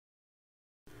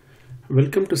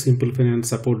Welcome to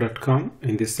simplefinancesupport.com.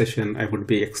 In this session, I would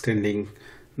be extending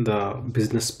the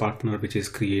business partner which is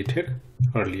created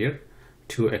earlier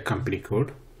to a company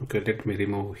code. Okay, let me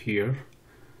remove here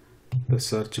the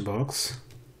search box,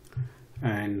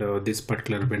 and this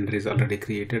particular vendor is already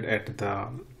created at the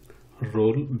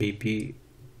role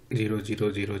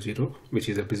BP0000, which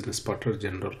is a business partner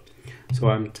general. So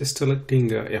I'm just selecting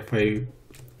FI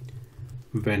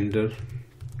vendor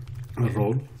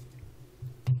role.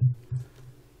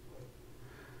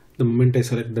 The moment I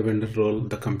select the vendor role,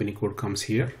 the company code comes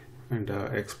here, and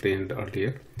I explained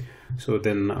earlier. So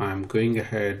then I'm going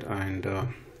ahead and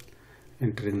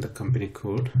entering the company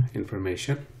code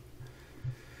information.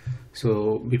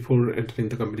 So before entering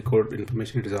the company code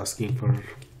information, it is asking for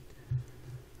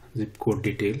zip code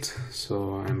details.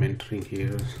 So I'm entering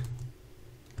here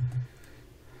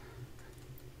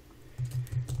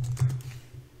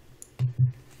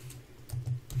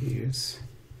yes.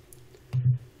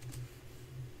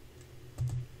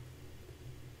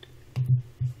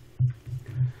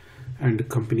 And the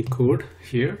company code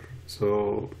here.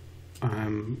 So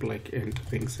I'm like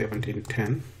entering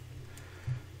 1710.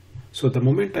 So the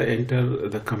moment I enter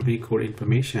the company code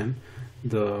information,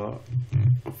 the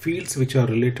fields which are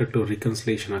related to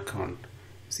reconciliation account,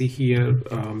 see here,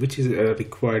 which is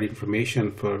required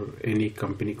information for any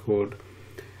company code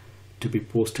to be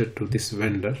posted to this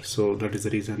vendor. So that is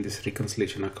the reason this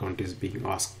reconciliation account is being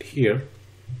asked here.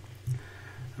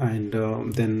 And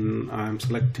then I'm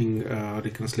selecting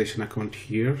reconciliation account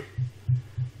here.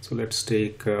 So let's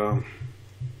take the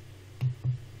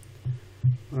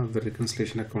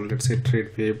reconciliation account, let's say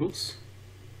trade payables.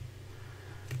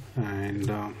 And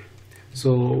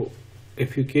so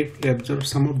if you carefully observe,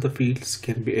 some of the fields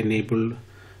can be enabled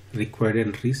required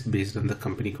entries based on the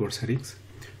company code settings.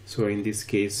 So in this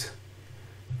case,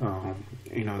 the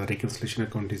reconciliation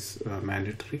account is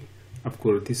mandatory. Of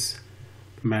course, this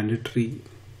mandatory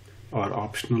or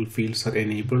optional fields are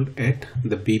enabled at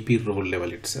the BP role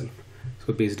level itself.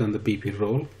 So based on the BP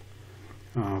role,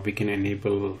 we can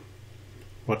enable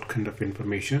what kind of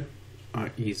information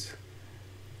is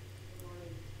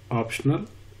optional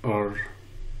or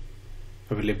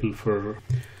available for.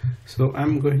 So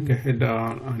I'm going ahead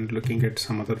and looking at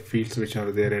some other fields which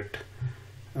are there at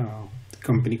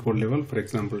company code level. For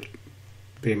example,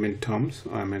 payment terms.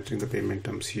 I'm entering the payment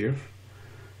terms here.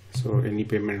 So any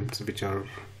payments which are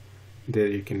there,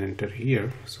 you can enter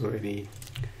here. So any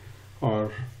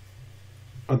or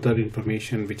other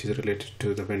information which is related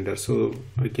to the vendor. So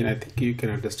again, I think you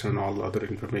can understand all other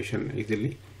information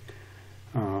easily.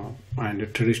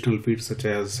 And traditional fields such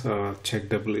as check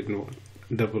double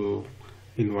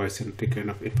invoice entry kind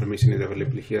of information is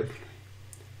available here in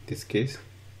this case.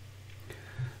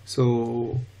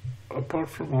 So apart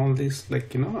from all this,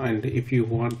 and if you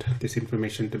want this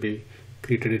information to be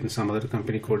created in some other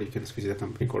company code, you can switch the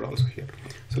company code also here.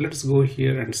 So let's go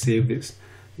here and save this.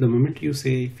 The moment you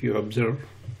say, if you observe,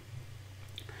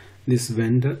 this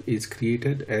vendor is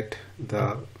created at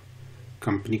the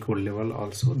company code level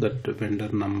also. That vendor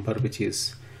number which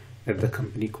is at the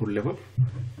company code level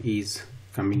is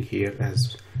coming here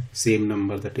as same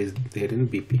number that is there in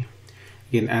BP.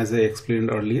 Again, as I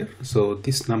explained earlier, so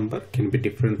this number can be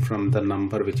different from the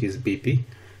number which is BP,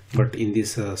 but in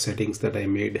these settings that I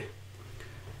made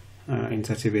in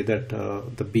such a way that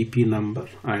the BP number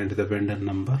and the vendor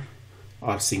number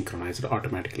are synchronized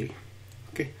automatically.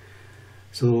 Okay,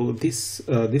 so this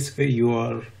way you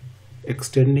are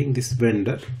extending this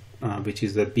vendor which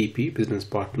is the BP business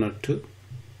partner to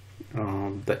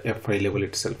the FI level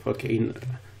itself. Okay, in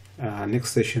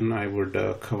next session I would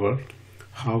cover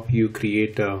how you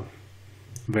create a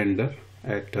vendor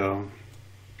at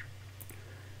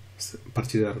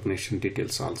purchase organization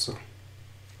details also.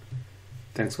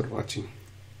 Thanks for watching.